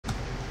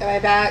Am I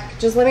back?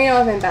 Just let me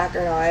know if I'm back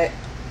or not.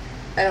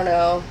 I don't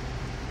know.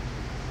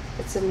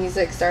 It's the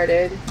music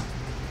started.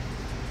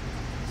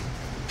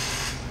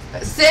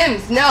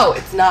 Sims! No,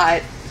 it's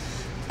not.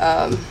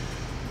 Am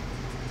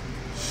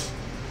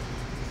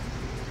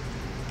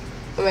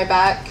I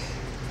back?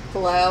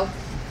 Hello?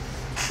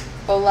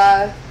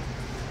 Hola?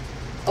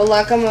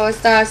 Hola, ¿cómo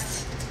estás?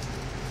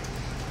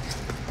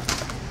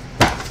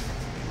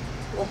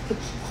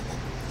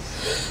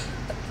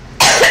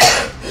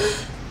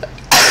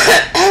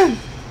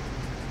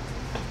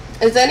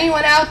 Is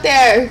anyone out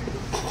there?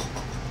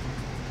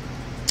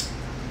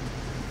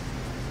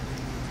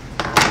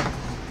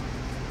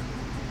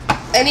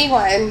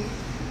 Anyone?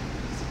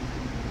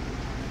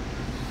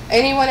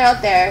 Anyone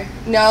out there?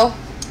 No?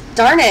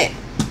 Darn it.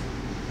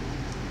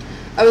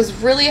 I was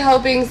really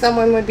hoping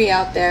someone would be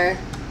out there.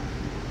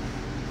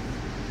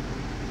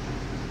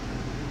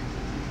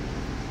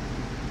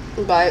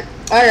 But,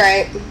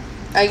 alright.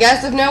 I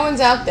guess if no one's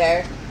out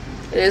there,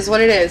 it is what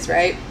it is,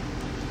 right?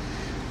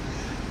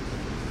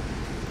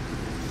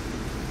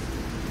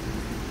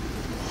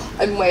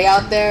 I'm way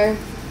out there.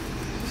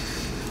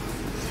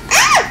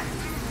 Ah!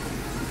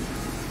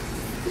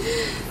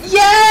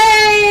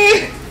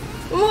 Yay!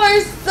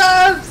 More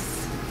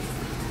subs!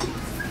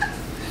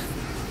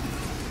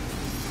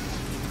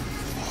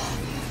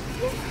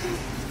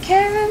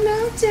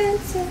 Caramel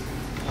dancing.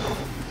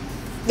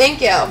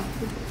 Thank you.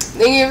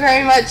 Thank you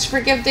very much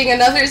for gifting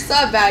another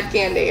sub, Bad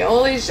Candy.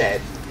 Holy shit.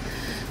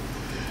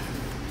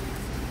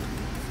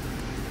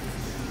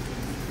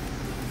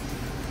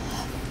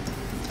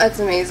 That's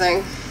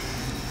amazing.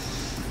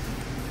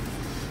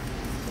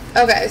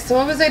 Okay, so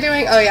what was I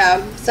doing? Oh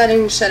yeah,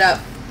 setting shit up.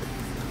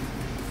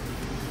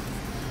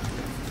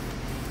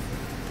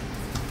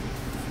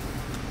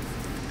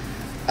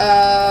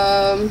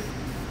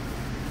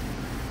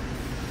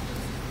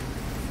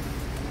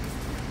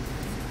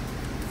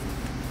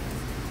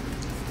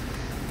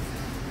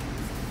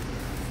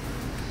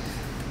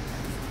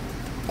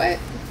 What?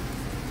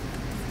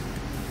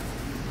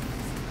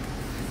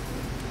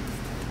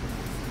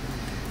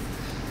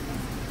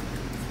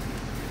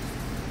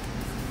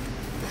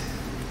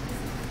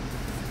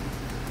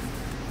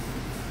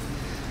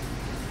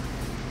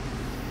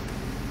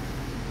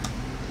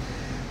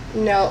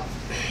 No.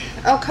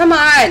 Oh, come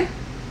on.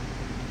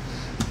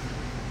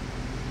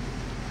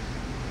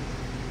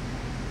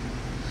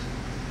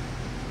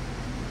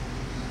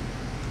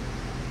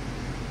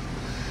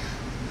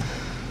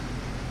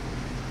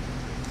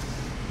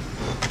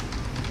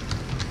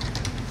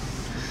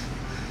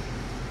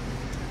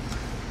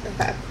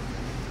 Okay.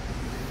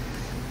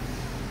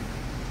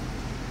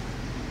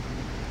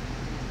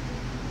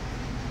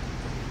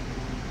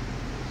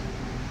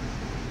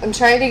 I'm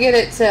trying to get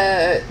it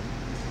to...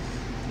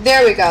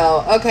 There we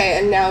go. Okay,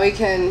 and now we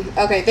can...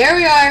 Okay, there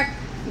we are.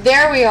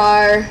 There we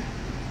are.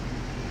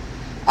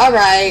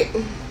 Alright.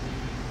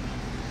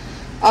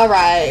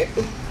 Alright.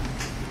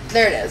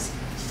 There it is.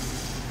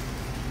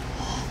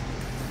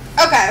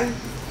 Okay.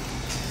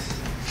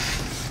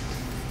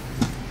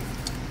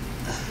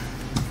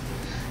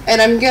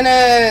 And I'm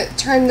gonna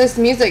turn this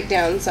music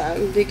down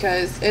some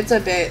because it's a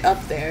bit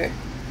up there.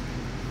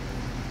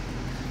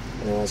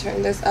 And we'll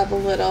turn this up a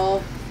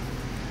little.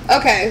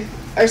 Okay.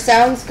 Our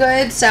sound's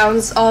good.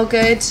 Sounds all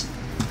good.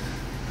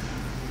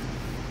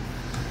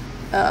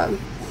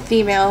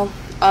 Female,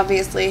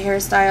 obviously,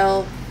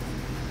 hairstyle.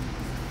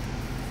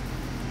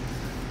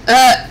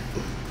 Yeah.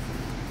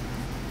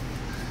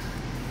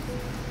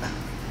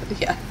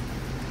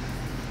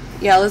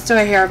 Yeah, let's do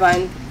a hair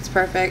bun. It's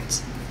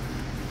perfect.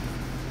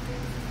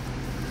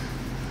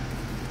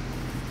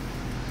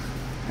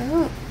 I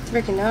don't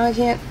freaking know. I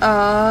can't.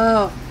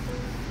 Oh.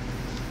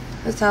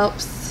 This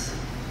helps.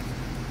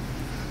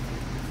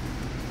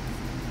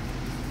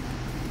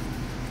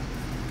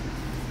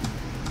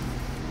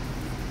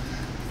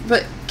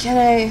 But can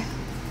I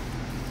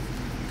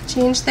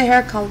change the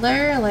hair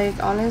color?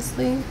 Like,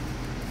 honestly?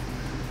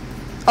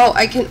 Oh,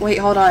 I can. Wait,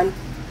 hold on.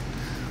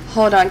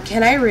 Hold on.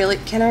 Can I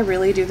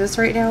really do this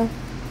right now?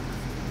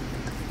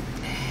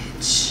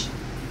 Bitch.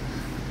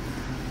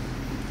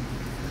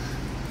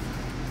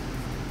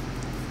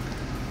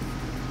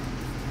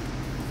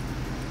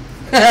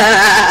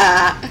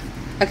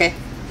 Okay.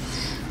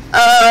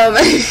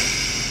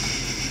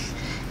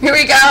 Here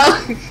we go.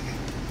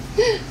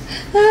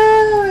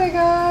 Oh my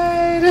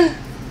god.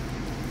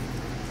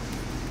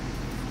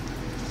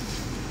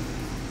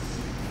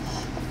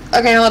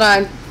 Okay, hold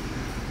on.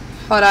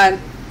 Hold on.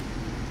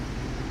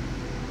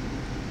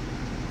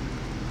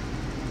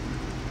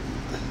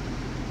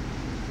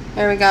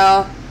 There we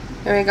go.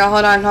 There we go.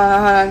 Hold on, hold on,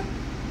 hold on.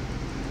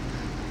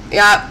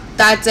 Yep,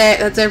 that's it.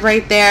 That's it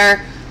right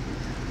there.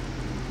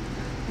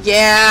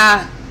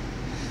 Yeah.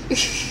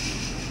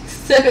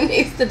 7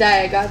 days to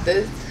die. I got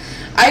this.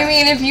 I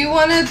mean, if you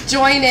want to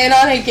join in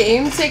on a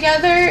game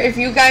together, if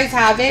you guys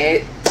have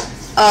it,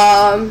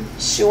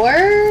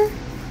 sure.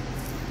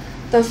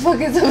 The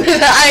fuck is up with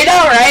that? I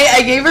know, right?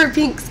 I gave her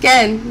pink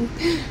skin.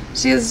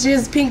 She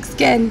has pink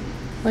skin.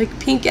 Like,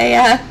 pink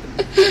AF.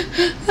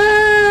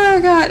 Oh,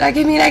 God. I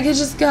mean, I could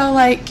just go,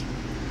 like,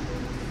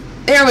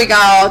 There we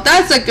go.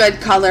 That's a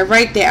good color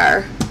right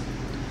there.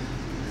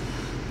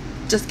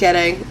 Just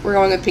kidding. We're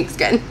going with pink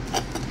skin.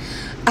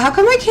 How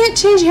come I can't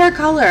change hair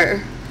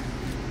color?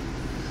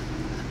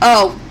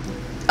 Oh.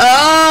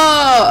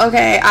 Oh,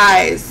 okay.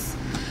 Eyes.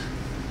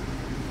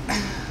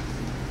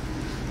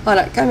 Hold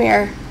on. Come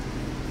here.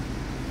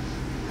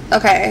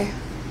 Okay.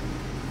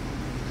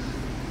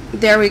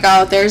 There we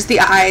go. There's the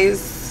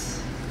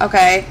eyes.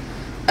 Okay.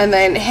 And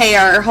then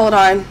hair. Hold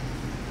on.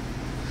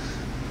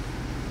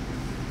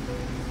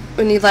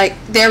 We need like,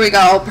 there we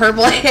go.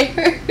 Purple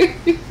hair.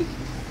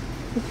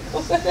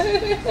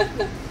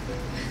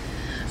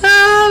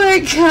 Oh my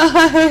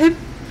god.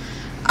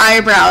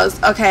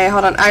 Eyebrows. Okay,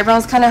 hold on.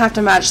 Eyebrows kind of have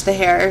to match the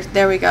hair.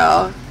 There we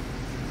go.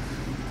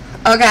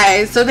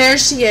 Okay, so there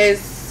she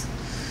is.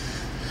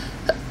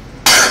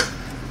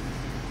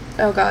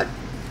 Oh god.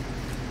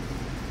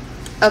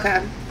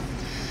 Okay.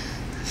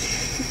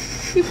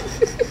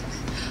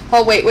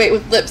 Oh, wait,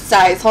 with lip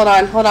size. Hold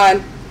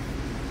on.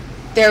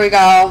 There we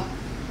go.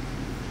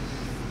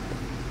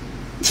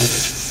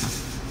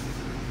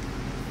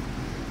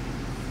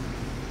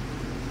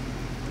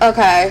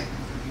 Okay.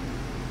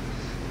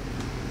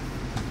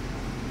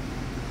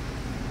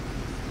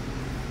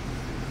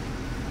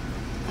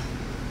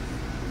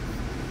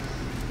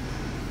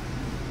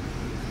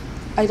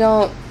 I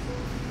don't...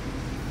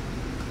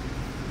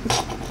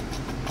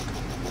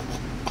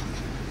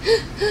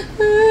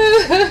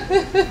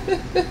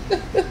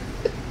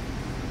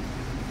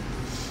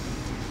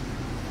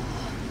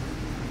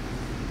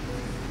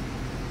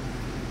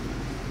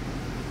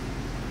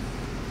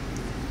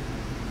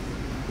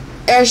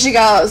 There she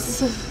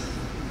goes.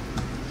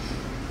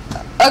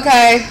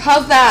 Okay,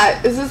 how's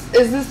that? Is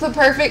this the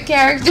perfect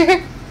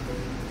character?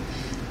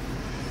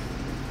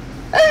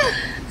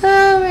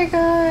 Oh my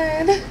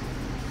god.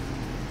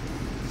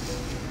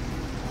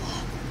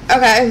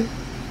 Okay,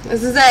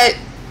 this is it.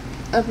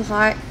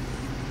 Apply.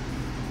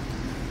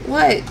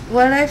 What?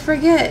 What did I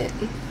forget?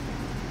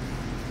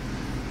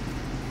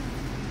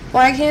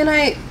 Why can't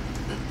I?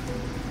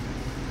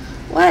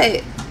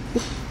 What?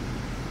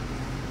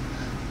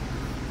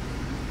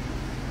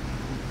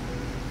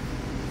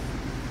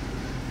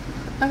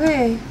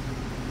 Okay.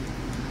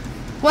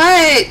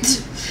 What?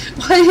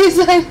 What is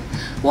that?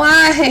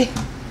 Why?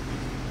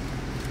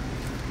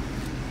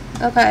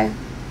 Okay.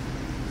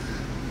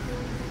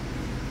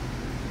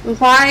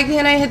 Why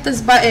can't I hit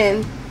this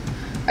button?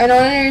 I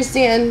don't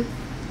understand.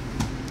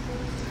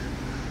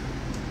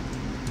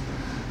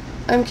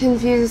 I'm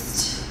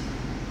confused.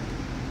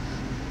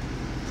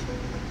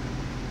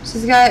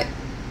 She's got...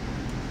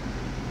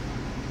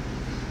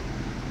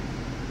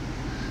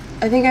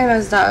 I think I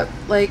messed up.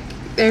 Like,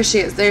 there she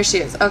is. There she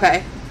is.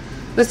 Okay.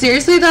 But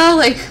seriously though,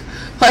 like,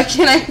 why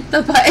can't I hit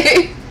the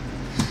button?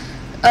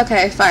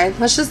 Okay, fine.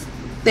 Let's just...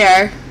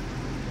 There.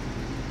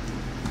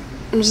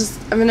 I'm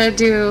gonna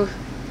do...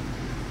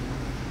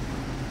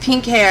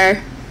 pink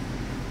hair.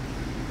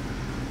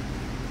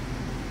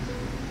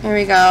 There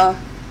we go.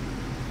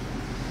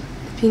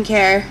 Pink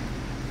hair.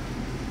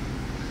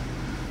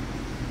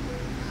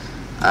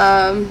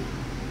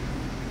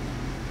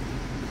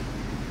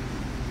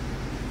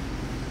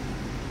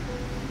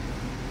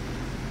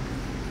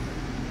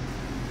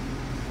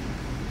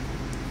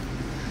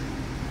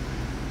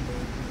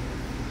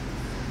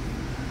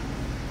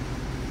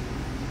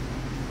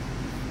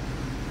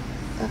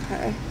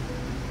 Okay.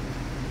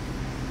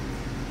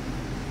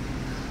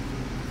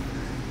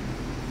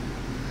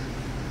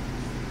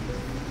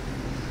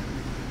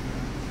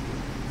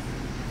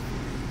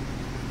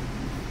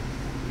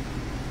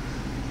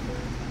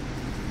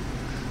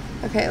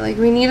 Okay, like,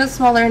 we need a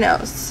smaller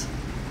nose.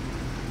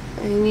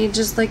 We need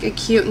just, like, a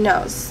cute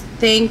nose.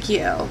 Thank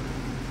you.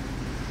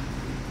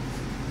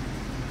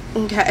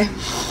 Okay.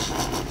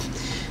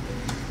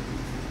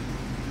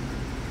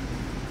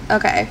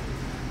 Okay.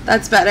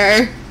 That's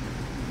better.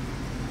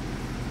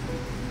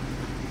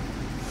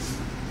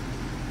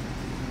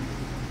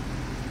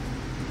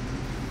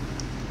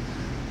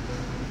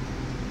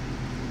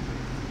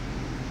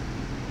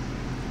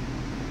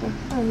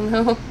 I don't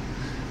know.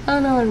 I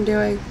don't know what I'm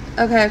doing.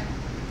 Okay.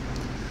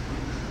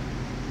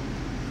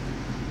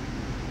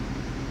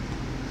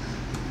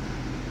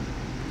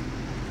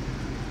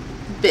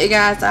 Big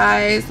ass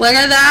eyes. Look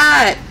at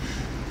that.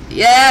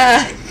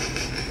 Yeah.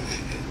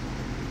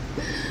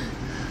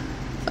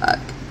 Fuck.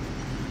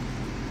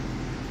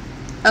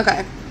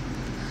 Okay.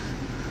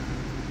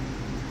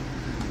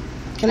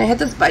 Can I hit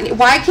this button?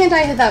 Why can't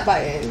I hit that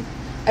button?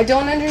 I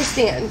don't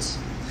understand.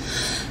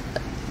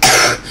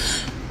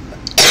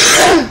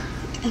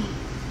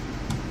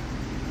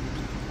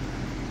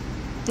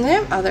 I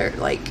have other,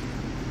 like...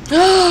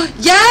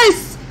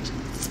 Yes!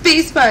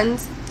 Space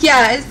buns.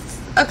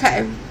 Yes.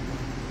 Okay.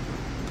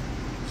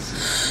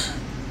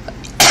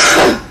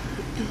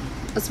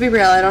 Let's be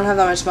real, I don't have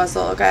that much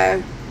muscle,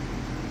 okay?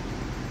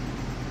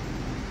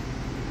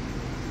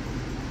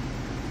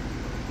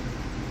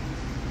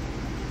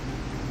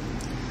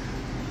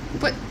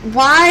 But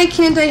why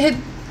can't I hit...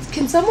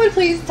 Can someone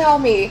please tell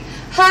me?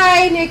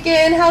 Hi,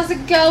 Nicken, how's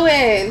it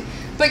going?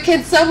 But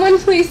can someone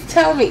please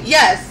tell me?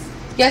 Yes,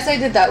 Yes, I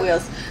did that,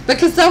 Wheels. But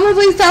can someone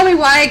please tell me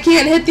why I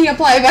can't hit the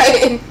apply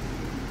button?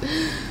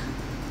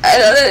 I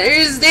don't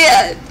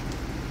understand.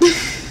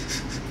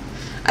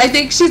 I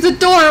think she's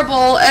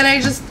adorable,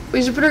 and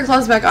we should put her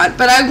clothes back on.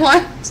 But I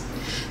want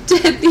to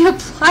hit the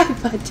apply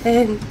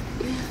button.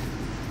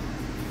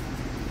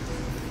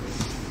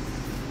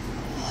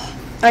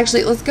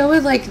 Actually, let's go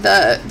with, like,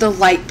 the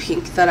light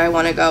pink that I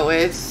want to go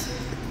with.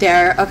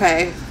 There.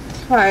 Okay.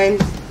 Fine.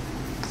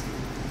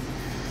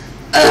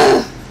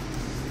 Ugh.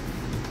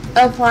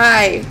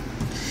 Apply.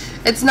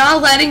 It's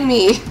not letting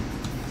me.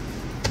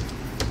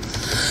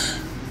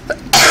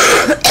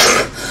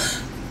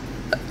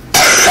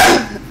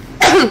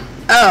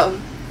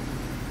 Oh.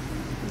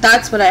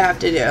 That's what I have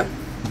to do.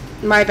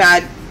 My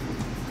bad.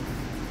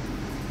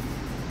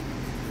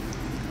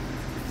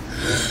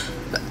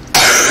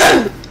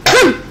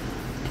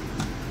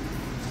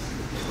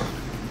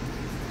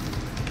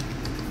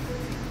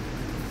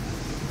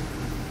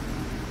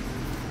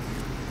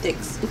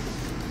 Thanks.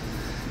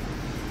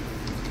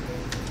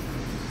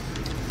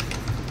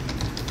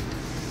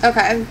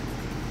 Okay.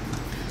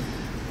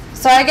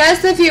 So I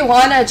guess if you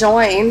want to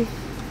join,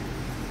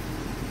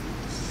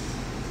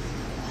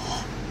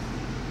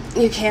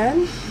 you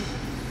can.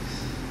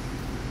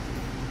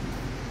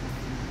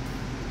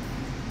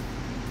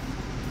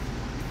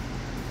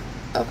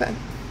 Okay.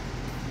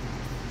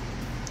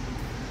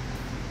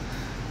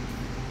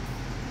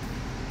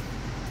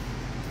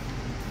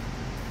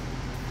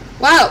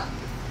 Wow.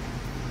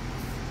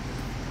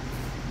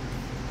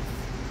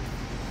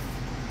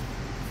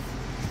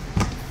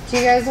 Do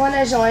you guys want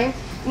to join?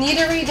 Need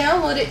to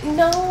re-download it?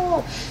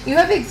 No. You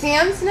have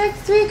exams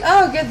next week?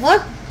 Oh, good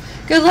luck.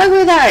 Good luck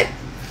with that.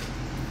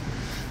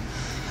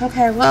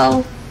 Okay,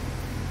 well.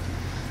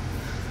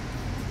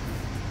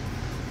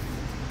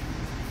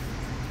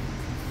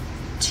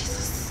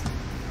 Jesus.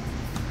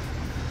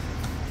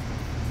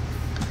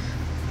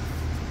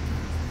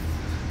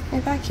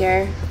 Get back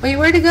here. Wait,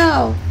 where'd it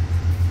go?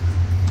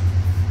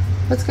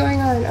 What's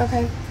going on?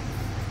 Okay.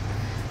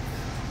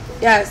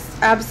 Yes,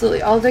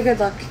 absolutely. All the good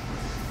luck.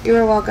 You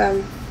are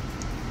welcome.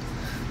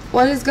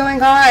 What is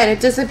going on? It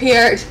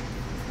disappeared.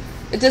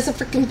 It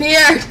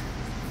disappeared.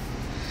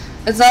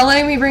 It's not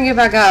letting me bring it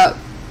back up.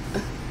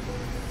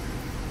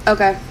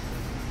 Okay.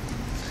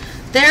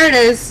 There it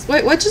is.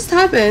 Wait, what just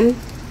happened?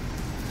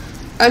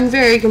 I'm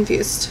very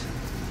confused.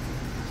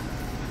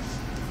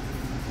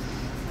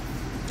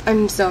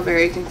 I'm so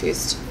very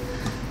confused.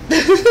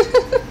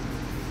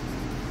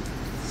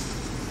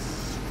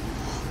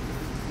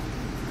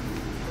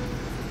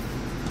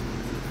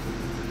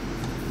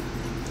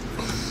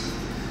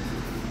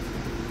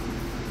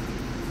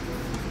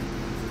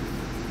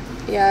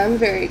 Yeah, I'm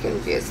very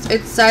confused.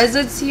 It says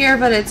it's here,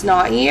 but it's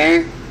not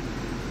here.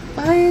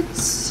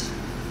 What?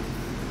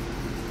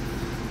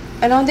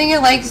 I don't think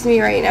it likes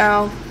me right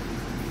now.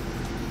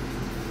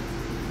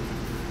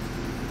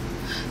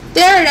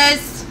 There it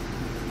is!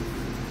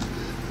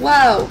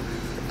 Whoa.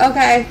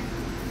 Okay.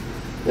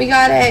 We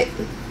got it.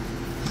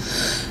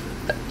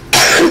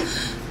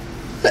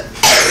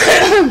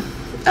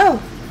 Oh.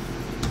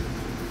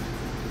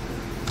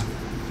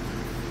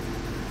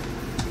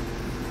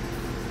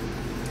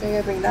 I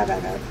gotta bring that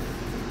back up.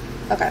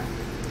 Okay.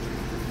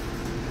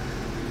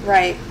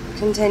 Right.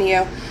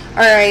 Continue.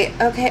 Alright.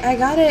 Okay, I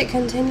got it.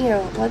 Continue.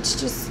 Let's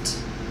just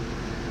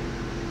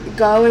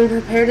go and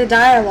prepare to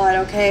die a lot,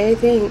 okay?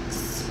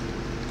 Thanks.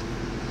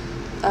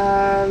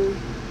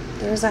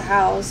 There's a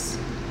house.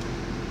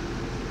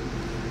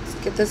 Let's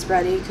get this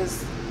ready,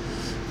 because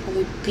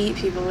probably beat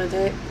people with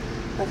it.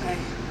 Okay.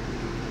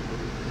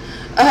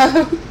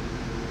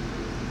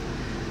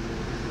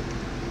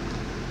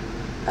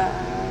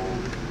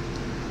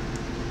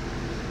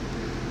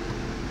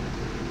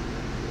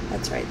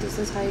 That's right, this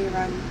is how you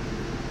run.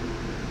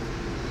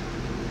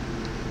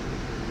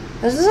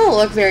 This doesn't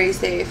look very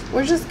safe.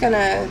 We're just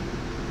gonna...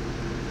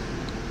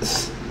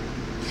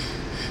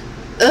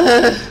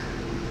 Ugh.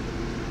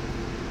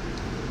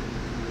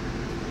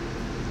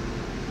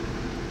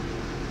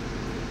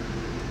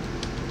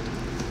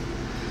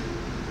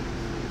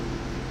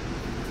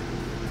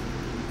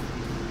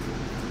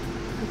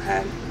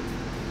 Okay.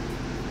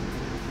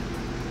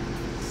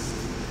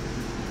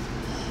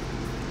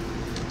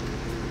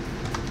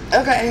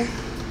 Okay,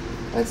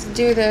 let's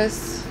do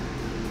this.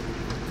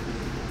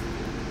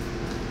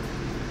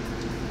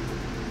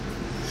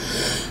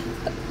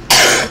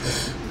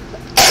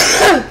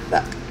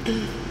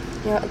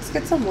 Yeah, let's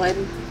get some wood.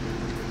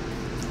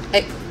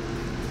 Hey.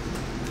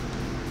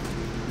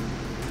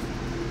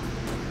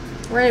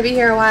 We're gonna be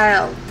here a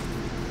while.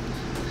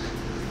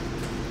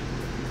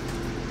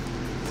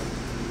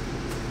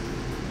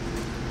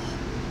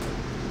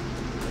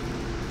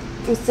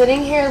 I'm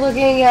sitting here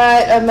looking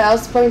at a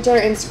mouse pointer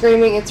and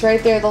screaming, it's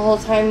right there the whole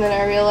time, then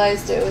I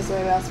realized it was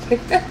my mouse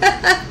pointer.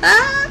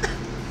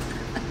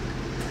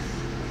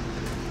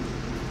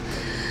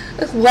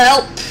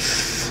 Well,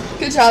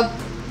 good job.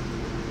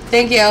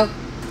 Thank you.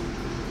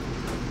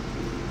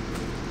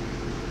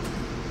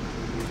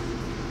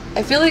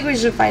 I feel like we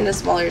should find a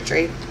smaller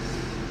tree.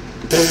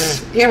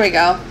 Here we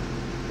go.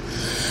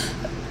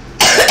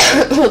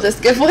 Will this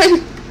give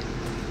one?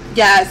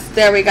 Yes,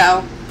 there we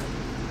go.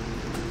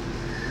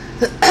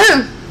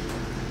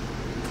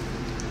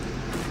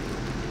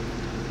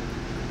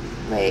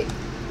 Wait,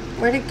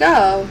 where'd it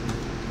go?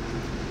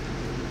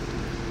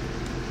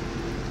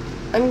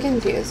 I'm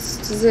confused.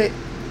 Does it...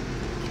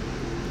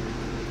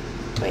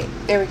 Wait,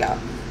 there we go.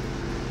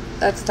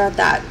 That's not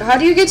that. How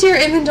do you get to your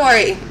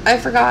inventory? I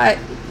forgot.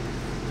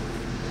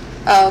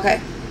 Oh,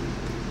 okay.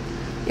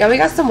 Yeah, we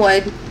got some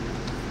wood.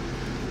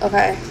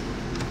 Okay.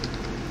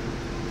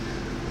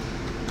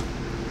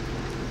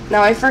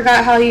 Now I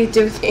forgot how you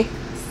do things.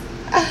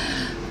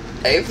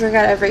 I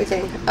forgot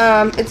everything.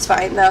 It's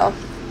fine though.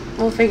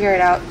 We'll figure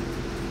it out.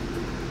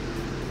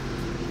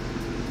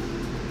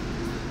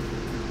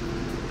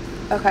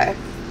 Okay.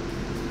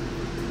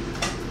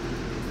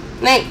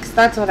 Thanks,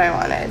 that's what I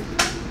wanted.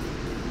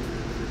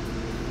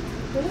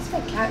 What is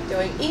my cat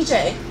doing?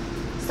 EJ,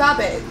 stop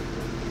it.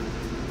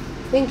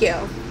 Thank you.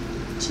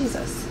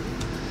 Jesus.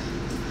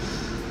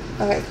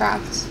 Okay,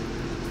 craft.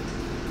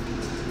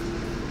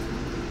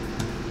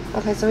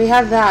 Okay, so we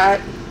have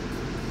that.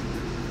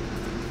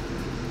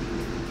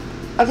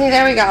 Okay,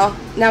 there we go.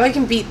 Now we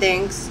can beat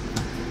things.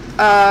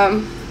 How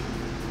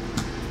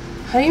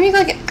do you make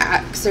like an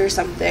axe or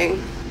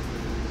something?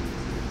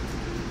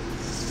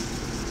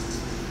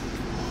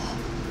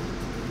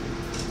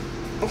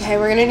 Okay,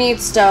 we're gonna need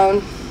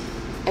stone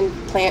and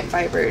plant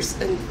fibers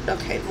and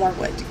okay, more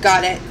wood.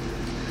 Got it.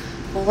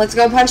 Well, let's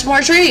go punch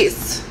more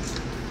trees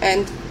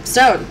and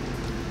stone.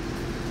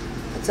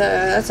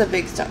 That's a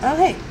big stone. Oh,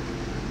 hey.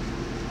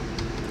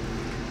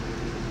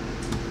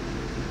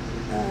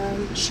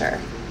 Sure. I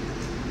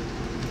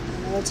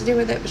don't know what to do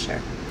with it, but sure.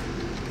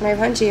 Can I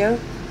punch you?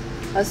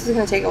 Oh, this is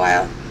gonna take a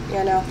while.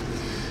 Yeah, no.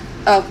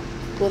 Oh,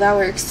 well, that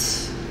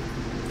works.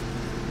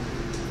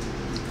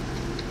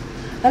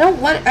 I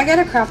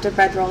gotta craft a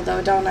bedroll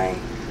though, don't I?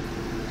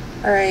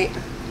 Alright.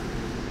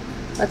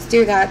 Let's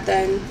do that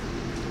then.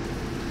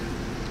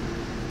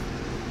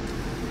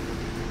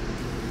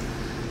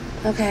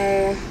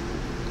 Okay.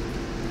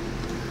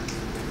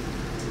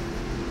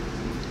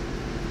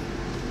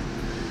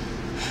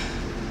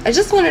 I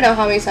just want to know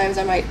how many times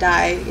I might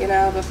die, you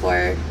know,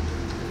 before...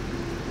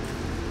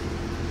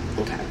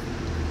 Okay.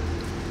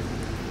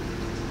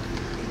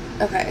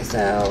 Okay,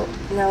 so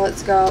now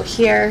let's go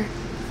here,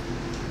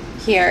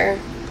 here.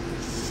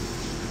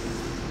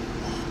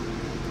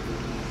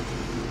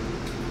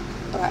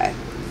 Okay.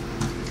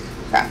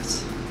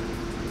 Craft.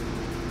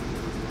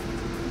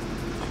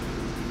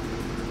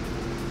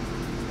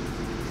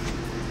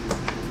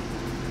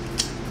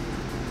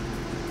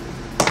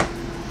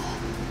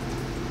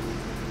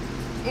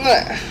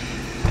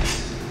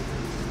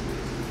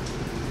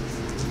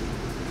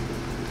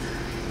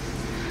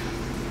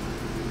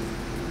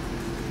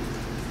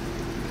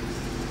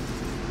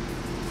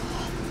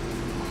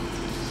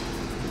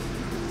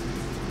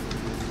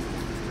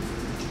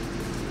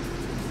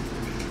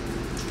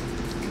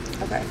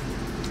 Okay.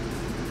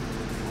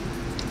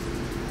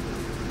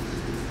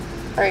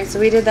 Alright, so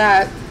we did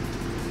that.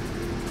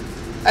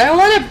 I don't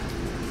want to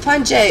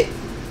punch it.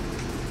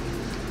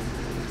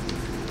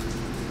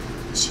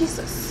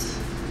 Jesus.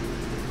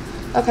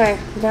 Okay,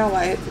 now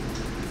what?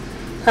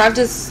 Craft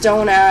a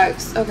stone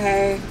axe.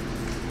 Okay.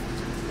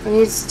 We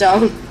need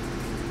stone.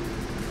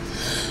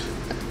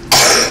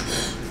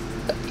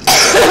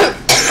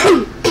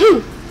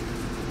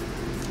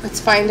 Let's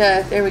find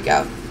a... There we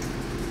go.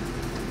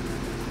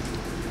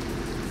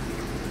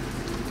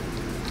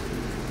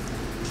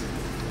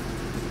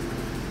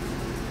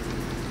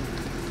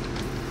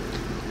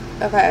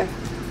 Okay.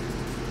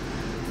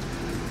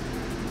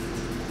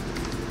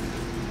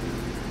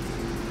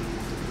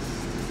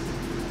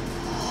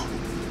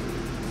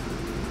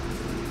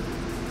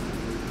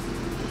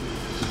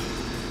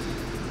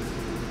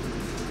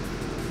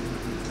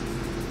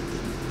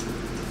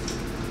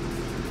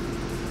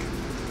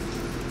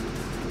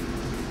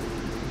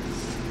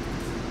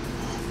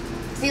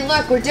 See,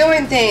 look, we're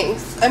doing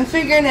things. I'm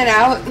figuring it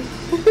out.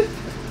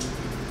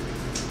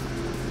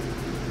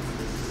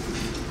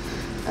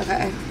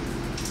 Okay.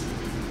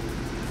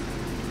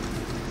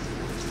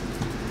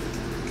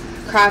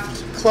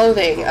 Craft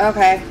clothing.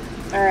 Okay.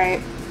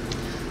 Alright.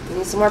 We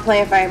need some more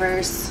plant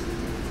fibers.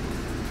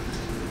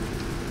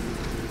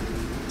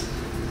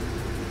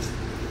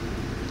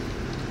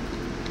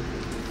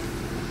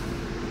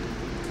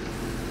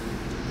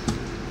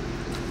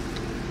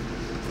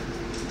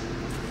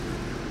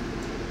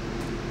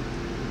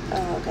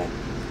 Oh, okay.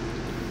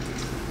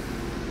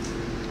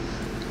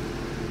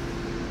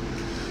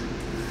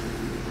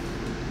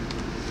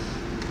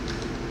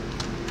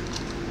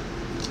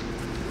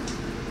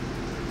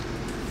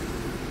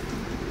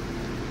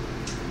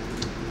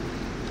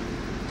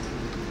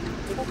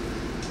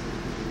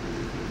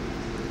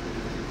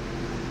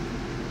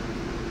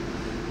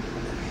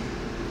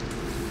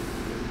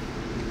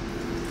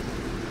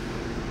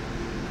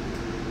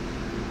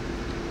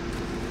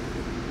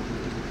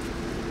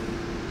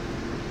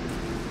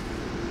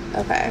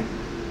 Okay.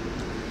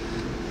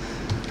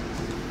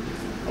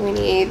 We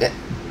need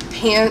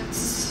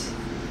pants.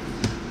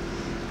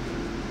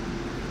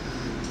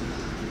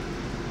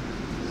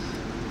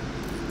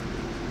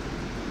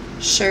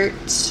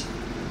 shirt,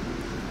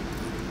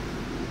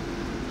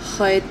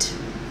 hood.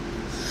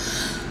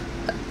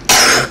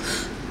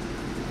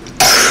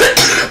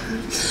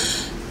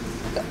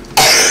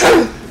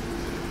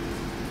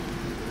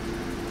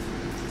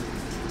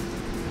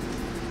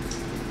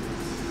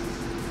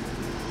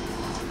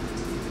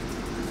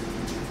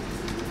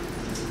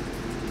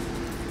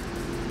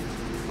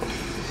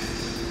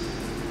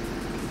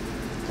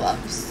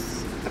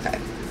 Gloves. Okay.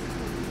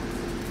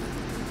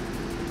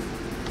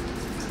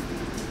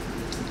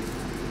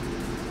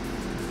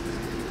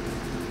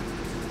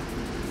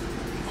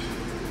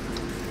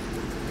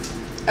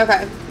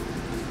 Okay.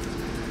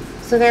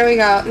 So there we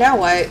go. Now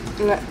what?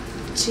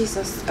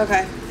 Jesus.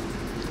 Okay.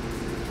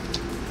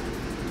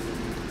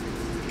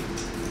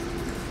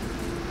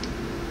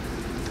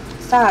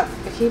 Stop.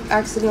 I keep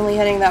accidentally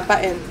hitting that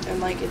button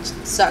and like it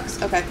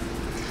sucks. Okay.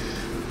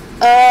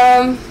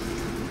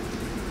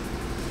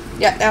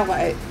 Yeah, now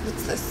what?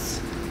 What's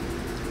this?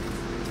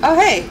 Oh,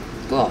 hey.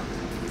 Cool.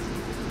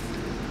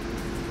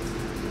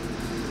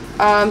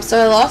 So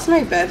I lost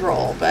my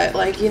bedroll, but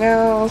like, you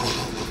know,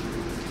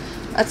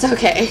 that's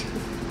okay.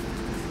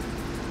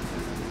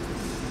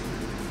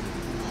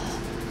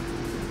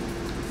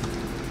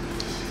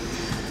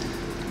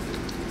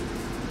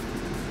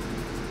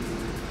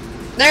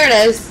 There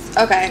it is.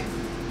 Okay.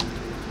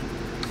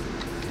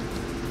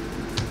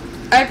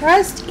 I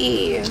pressed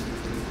E.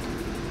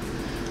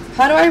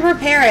 How do I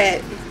repair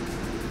it?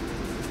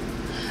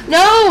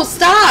 No!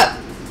 Stop!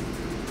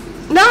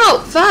 No!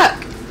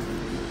 Fuck!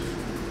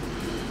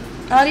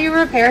 How do you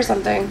repair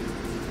something?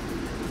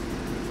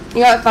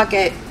 You know what? Fuck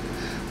it.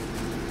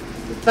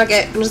 Fuck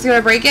it. I'm just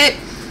gonna break it,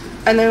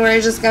 and then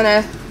we're just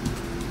gonna...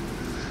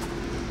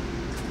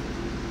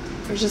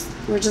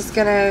 We're just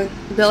gonna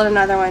build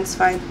another one. It's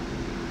fine.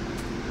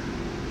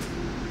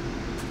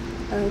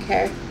 I don't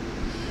care.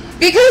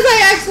 Because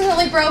I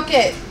accidentally broke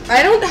it.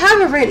 I don't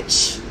have a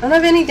wrench. I don't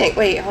have anything.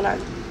 Wait, hold on.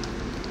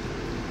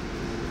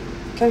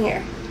 Come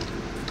here.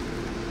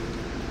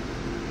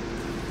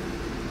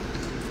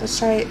 Let's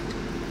try it.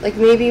 Like,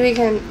 maybe we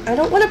can... I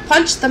don't want to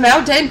punch the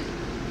mountain.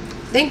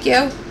 Thank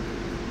you.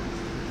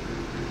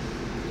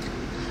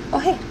 Oh,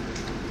 hey.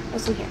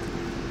 What's in here?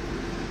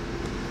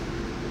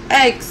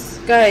 Eggs.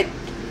 Good.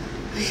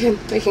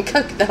 We can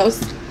cook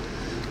those.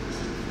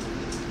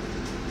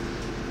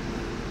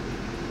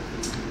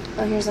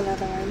 Oh, here's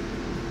another one.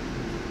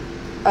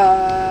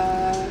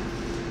 Oh,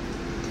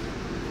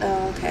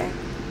 okay.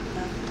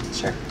 No,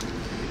 sure.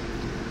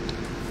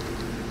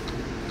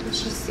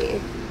 Let's just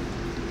see.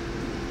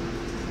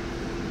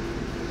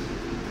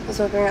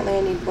 So apparently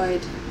I need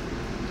wood.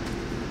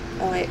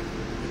 Oh, wait.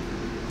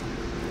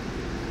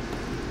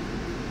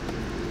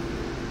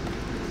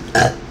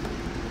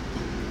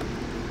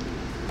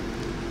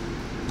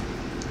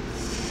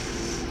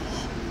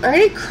 I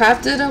already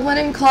crafted a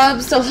wooden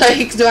club, so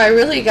like, do I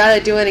really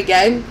gotta do it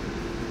again?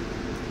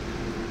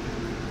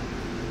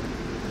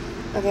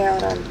 Okay,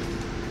 hold on.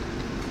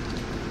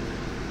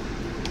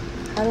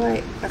 How do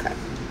I... Okay.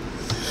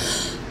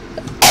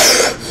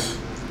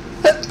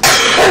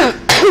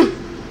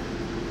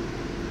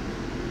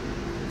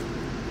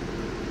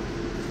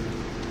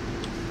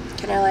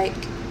 Can I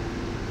like...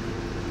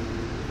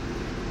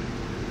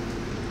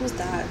 Who's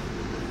that?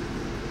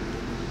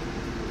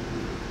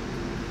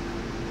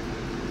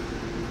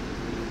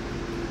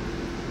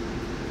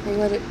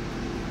 What it,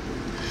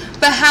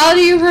 but how do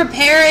you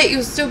repair it,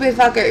 you stupid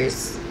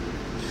fuckers?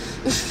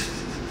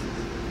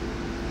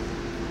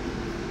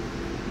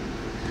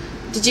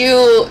 Did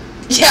you...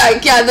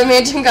 Yeah, the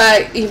mansion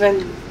got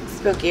even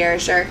spookier,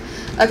 sure.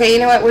 Okay, you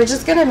know what? We're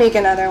just gonna make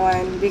another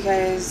one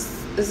because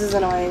this is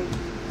annoying.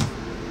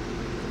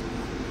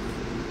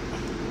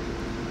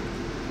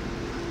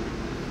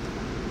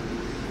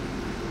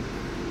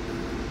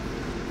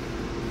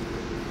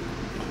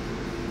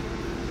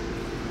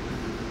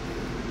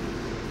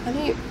 How do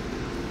you...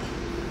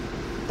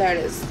 There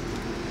it is.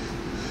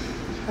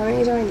 How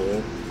many do I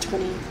need?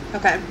 20.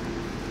 Okay.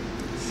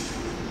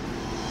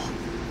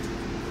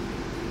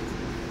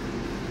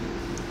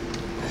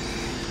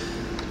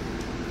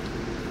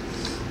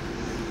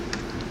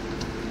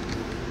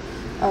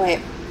 Oh,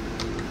 wait.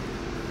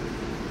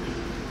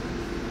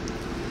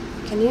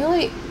 Can you,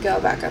 like,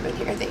 go back up in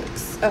here?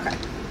 Thanks. Okay.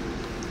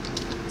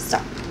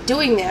 Stop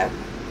doing that.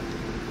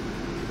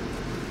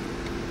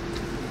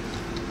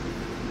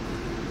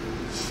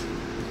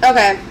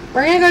 Okay,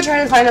 we're gonna go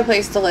try to find a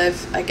place to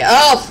live.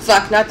 Oh,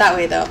 fuck, not that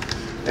way, though.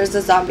 There's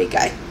a zombie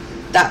guy.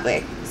 That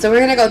way. So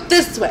we're gonna go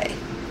this way.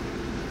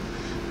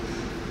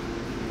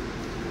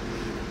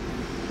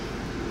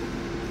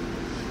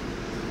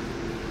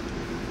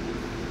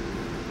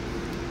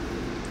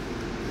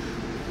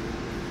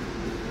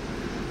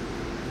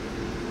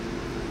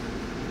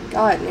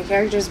 God, my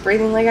character's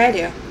breathing like I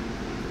do.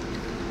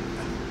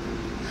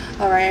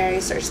 Alright, I already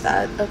searched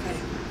that. Okay.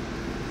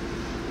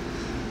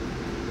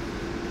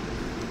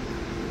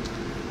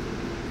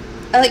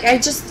 I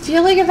just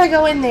feel like if I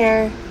go in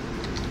there...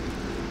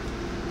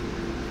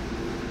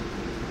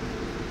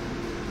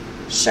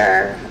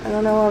 Sure. I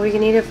don't know what we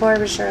can need it for,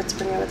 but sure, let's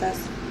bring it with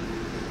us.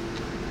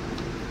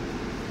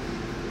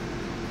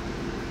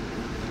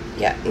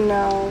 Yeah,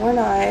 no, we're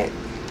not.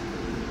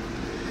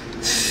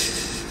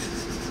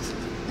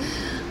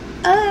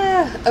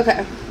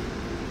 Okay.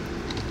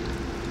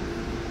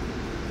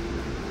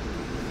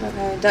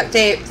 Okay, duct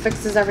tape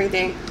fixes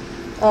everything.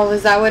 Oh,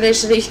 is that what I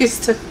should have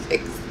used to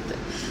fix it?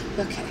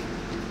 Okay.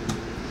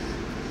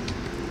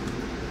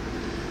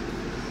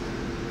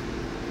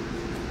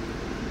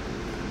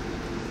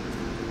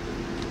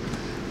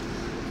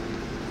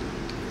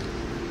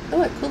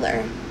 Oh, a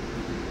cooler.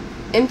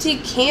 Empty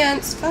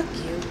cans. Fuck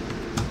you.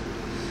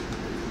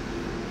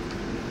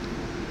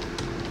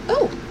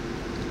 Oh.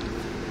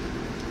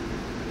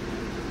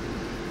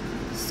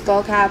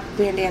 Skull cap,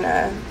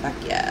 bandana. Fuck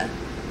yeah.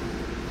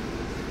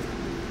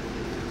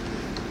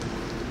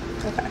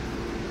 Okay.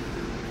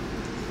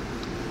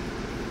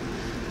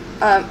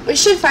 We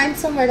should find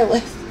somewhere to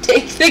live.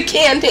 Take the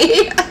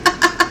candy.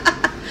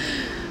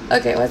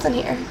 Okay, what's in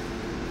here?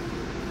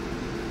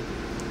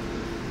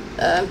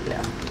 No.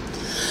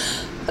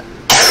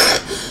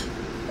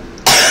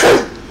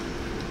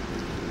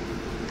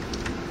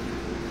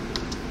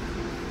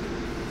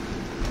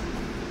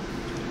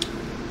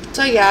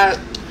 So yeah,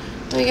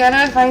 we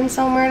gotta find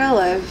somewhere to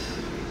live.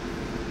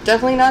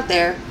 Definitely not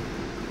there.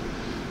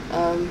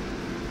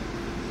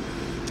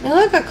 Hey,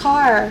 look, a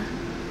car.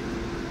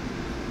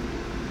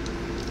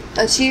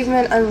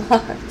 Achievement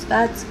unlocked.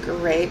 That's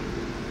great.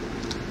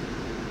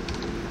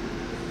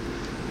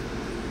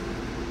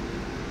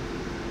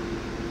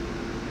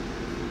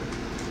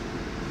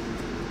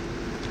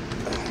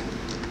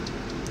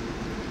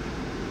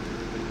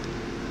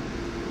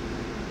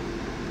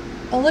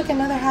 Oh, look,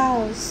 another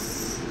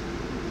house.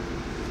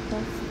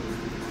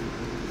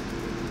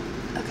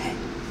 Okay.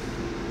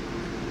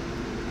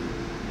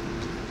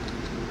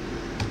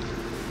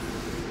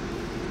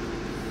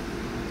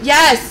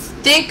 Yes!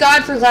 Thank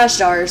God for glass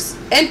jars.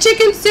 And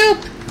chicken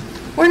soup!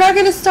 We're not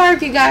gonna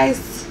starve, you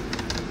guys.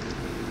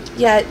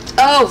 Yet.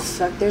 Oh,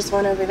 fuck. There's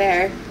one over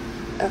there.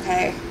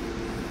 Okay.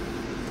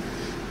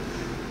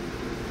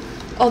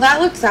 Oh, that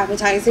looks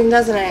appetizing,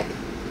 doesn't it?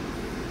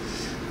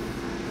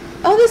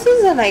 Oh, this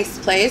is a nice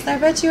place. I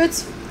bet you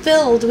it's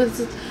filled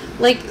with,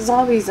 like,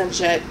 zombies and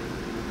shit.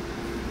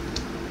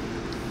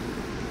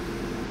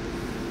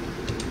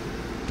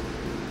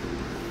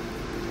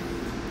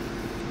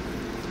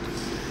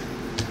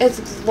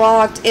 It's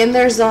locked, and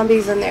there's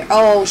zombies in there.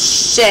 Oh,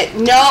 shit.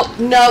 Nope,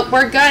 nope,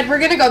 we're good. We're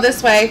gonna go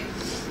this way.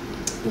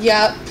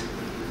 Yep.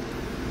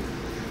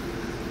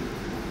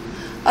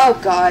 Oh,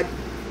 God.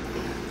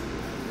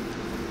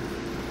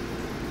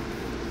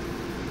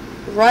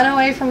 Run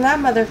away from that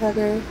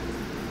motherfucker.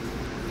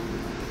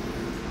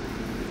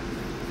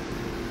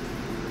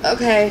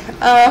 Okay,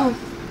 I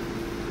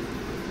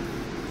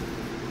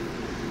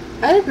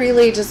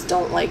really just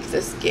don't like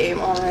this game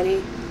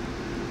already.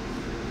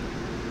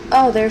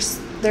 Oh, there's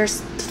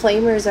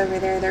flamers over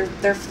there.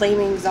 They're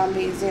flaming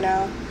zombies, you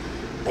know.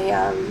 They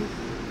yeah,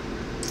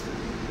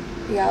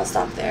 I'll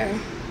stop there.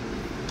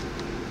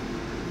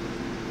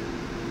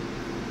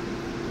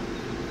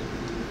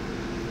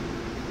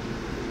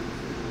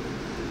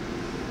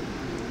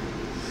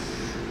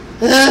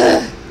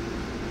 Ugh.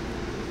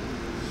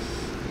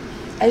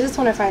 I just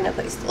want to find a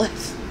place to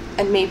live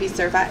and maybe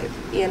survive,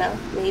 you know,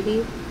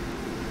 maybe.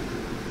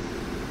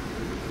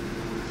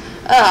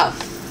 Oh,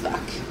 fuck.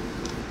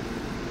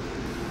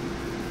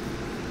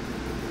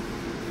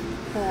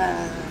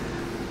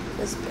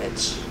 This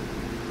bitch.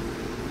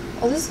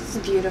 Oh, this is a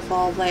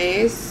beautiful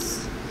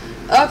place.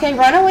 Okay,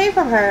 run away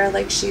from her.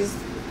 Like, she's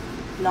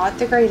not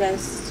the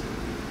greatest.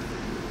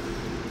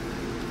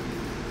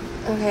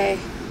 Okay.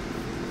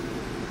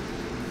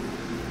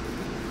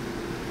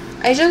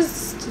 I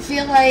just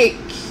feel like,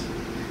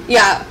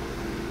 yeah.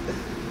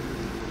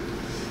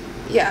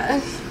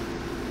 Yeah.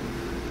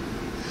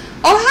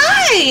 Oh,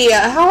 hi!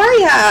 How are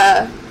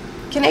ya?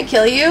 Can I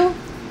kill you?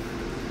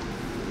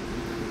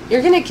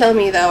 You're gonna kill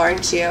me though,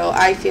 aren't you?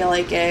 I feel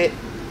like it.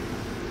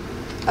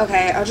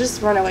 Okay, I'll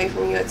just run away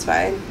from you, it's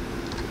fine.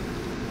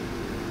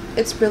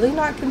 It's really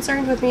not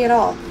concerned with me at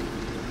all.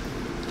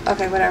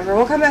 Okay, whatever.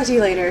 We'll come back to you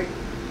later.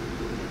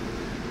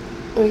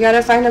 We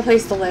gotta find a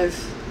place to live.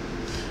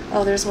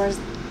 Oh, there's more.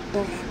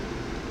 Okay.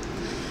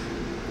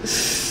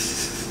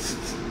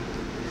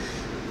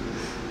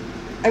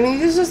 I mean,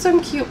 there's just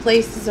some cute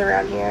places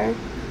around here.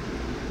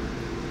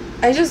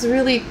 I just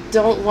really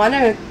don't want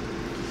to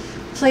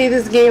play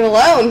this game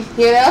alone,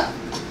 you know?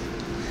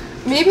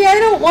 Maybe I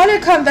don't want to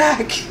come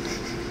back.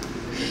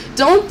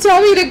 Don't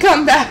tell me to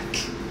come back.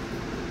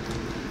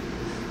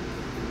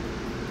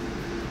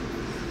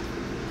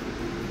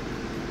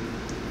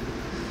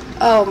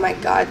 Oh my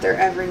god, they're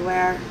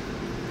everywhere.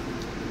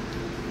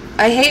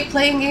 I hate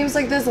playing games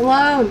like this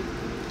alone.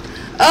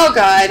 Oh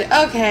god,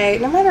 okay.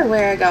 No matter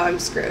where I go, I'm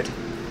screwed.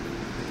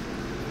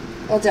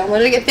 Well,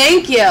 downloading it.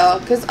 Thank you.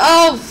 Because,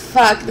 oh,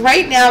 fuck.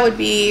 Right now would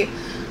be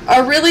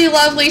a really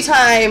lovely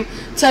time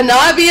to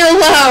not be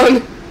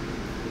alone.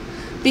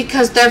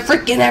 Because they're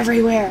freaking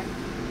everywhere.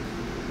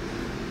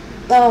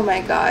 Oh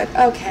my god.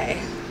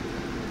 Okay.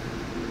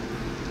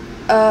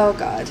 Oh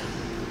god.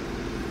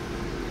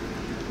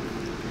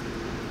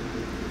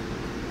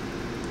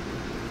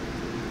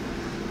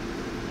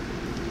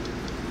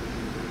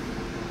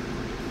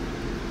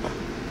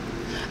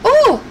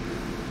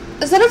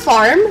 Is that a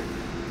farm?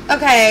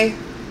 Okay.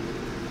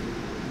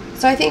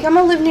 So I think I'm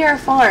gonna live near a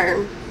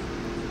farm.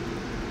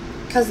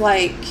 Cause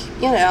like,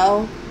 you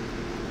know,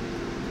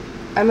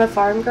 I'm a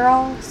farm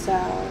girl,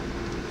 so.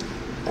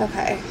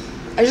 Okay.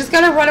 I just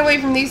gotta run away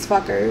from these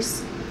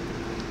fuckers.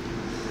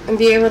 And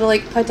be able to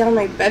like put down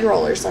my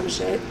bedroll or some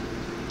shit.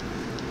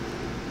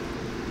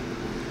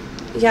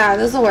 Yeah,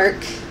 this'll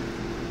work.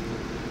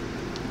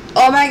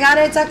 Oh my god,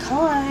 it's a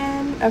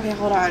con. Okay,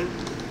 hold on.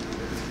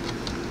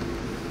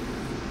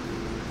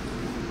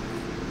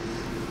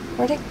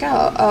 Where'd it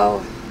go?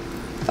 Oh.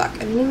 Fuck, I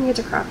didn't even get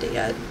to craft it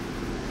yet.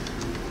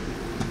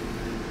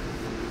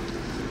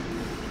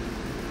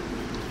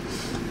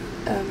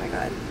 Oh my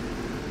god.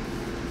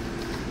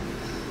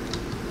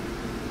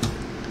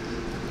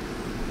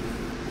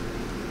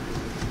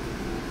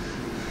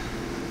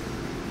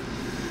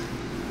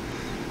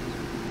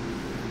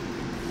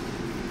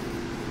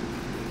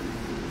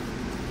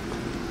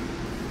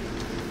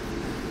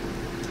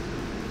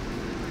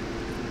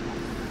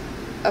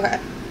 Okay.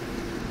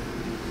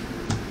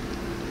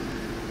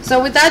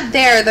 So with that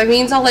there, that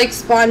means I'll like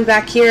spawn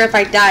back here if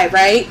I die,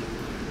 right?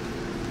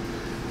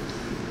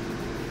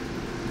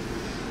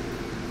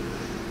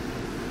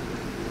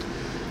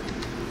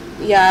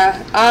 Yeah.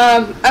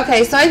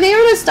 Okay, so I think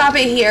I'm gonna stop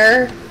it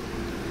here.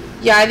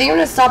 Yeah, I think I'm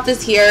gonna stop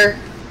this here.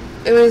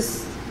 It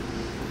was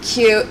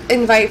cute.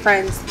 Invite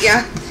friends.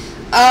 Yeah.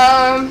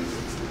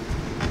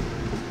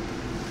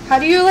 How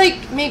do you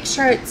like make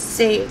sure it's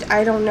saved?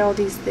 I don't know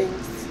these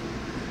things.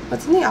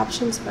 What's in the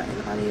options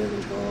button? Audio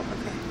control.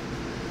 Okay.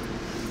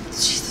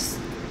 Jesus.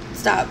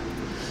 Stop.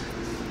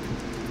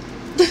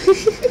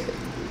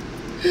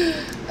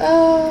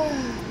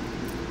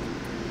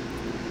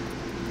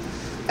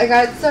 I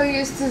got so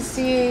used to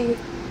seeing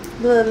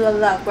blah blah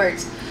blah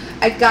words.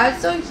 I got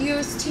so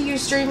used to you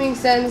streaming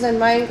Sens and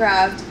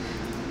Minecraft.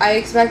 I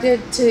expected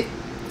to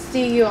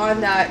see you on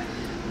that,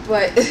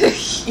 but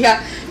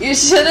yeah, you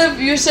should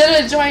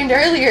have joined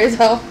earlier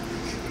though.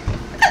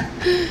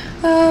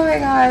 Oh my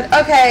god.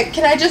 Okay,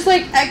 can I just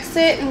like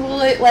exit and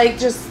will it like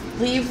just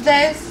leave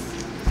this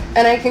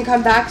and I can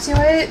come back to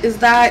it? Is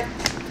that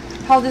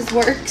how this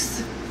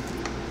works?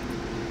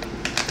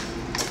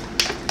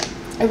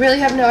 I really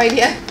have no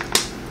idea.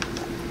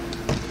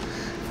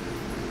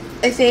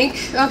 I think.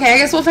 Okay, I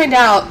guess we'll find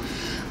out.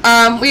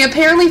 We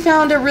apparently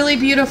found a really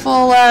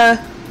beautiful,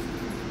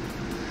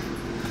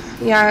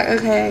 yeah,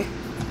 okay.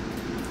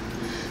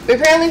 We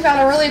apparently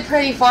found a really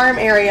pretty farm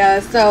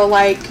area, so,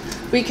 like,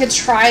 we could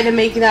try to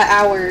make that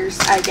ours,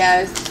 I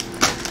guess,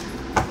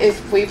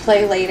 if we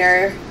play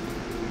later.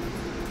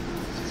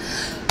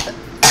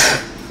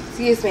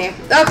 Excuse me.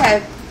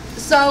 Okay,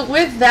 so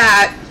with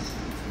that,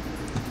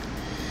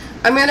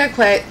 I'm gonna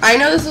quit. I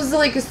know this was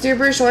like a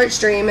super short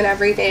stream and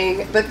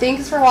everything, but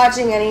thanks for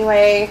watching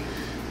anyway.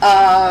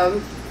 I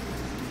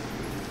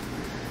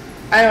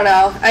don't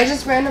know. I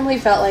just randomly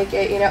felt like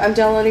it, you know. I'm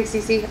downloading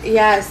CC.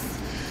 Yes.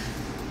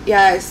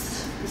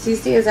 Yes.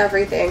 CC is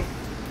everything.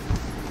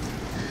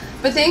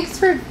 But thanks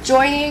for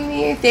joining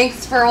me.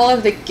 Thanks for all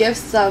of the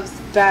gifts of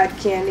bad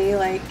candy.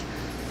 Like,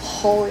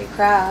 holy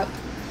crap.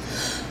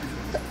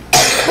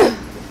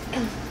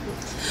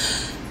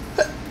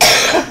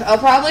 I'll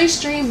probably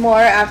stream more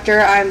after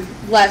I'm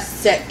less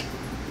sick.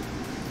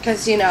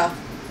 Because, you know,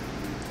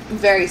 I'm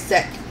very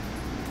sick.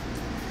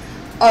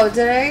 Oh,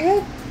 did I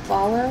get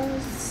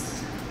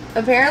follows?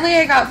 Apparently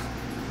I got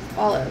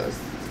follows.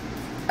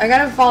 I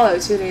got a follow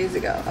 2 days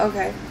ago.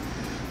 Okay.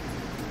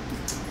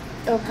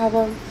 No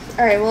problem.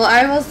 Alright, well,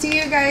 I will see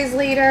you guys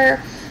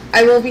later.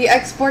 I will be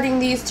exporting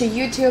these to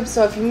YouTube,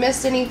 so if you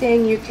missed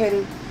anything, you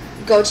can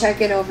go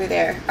check it over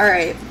there.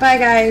 Alright, bye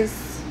guys.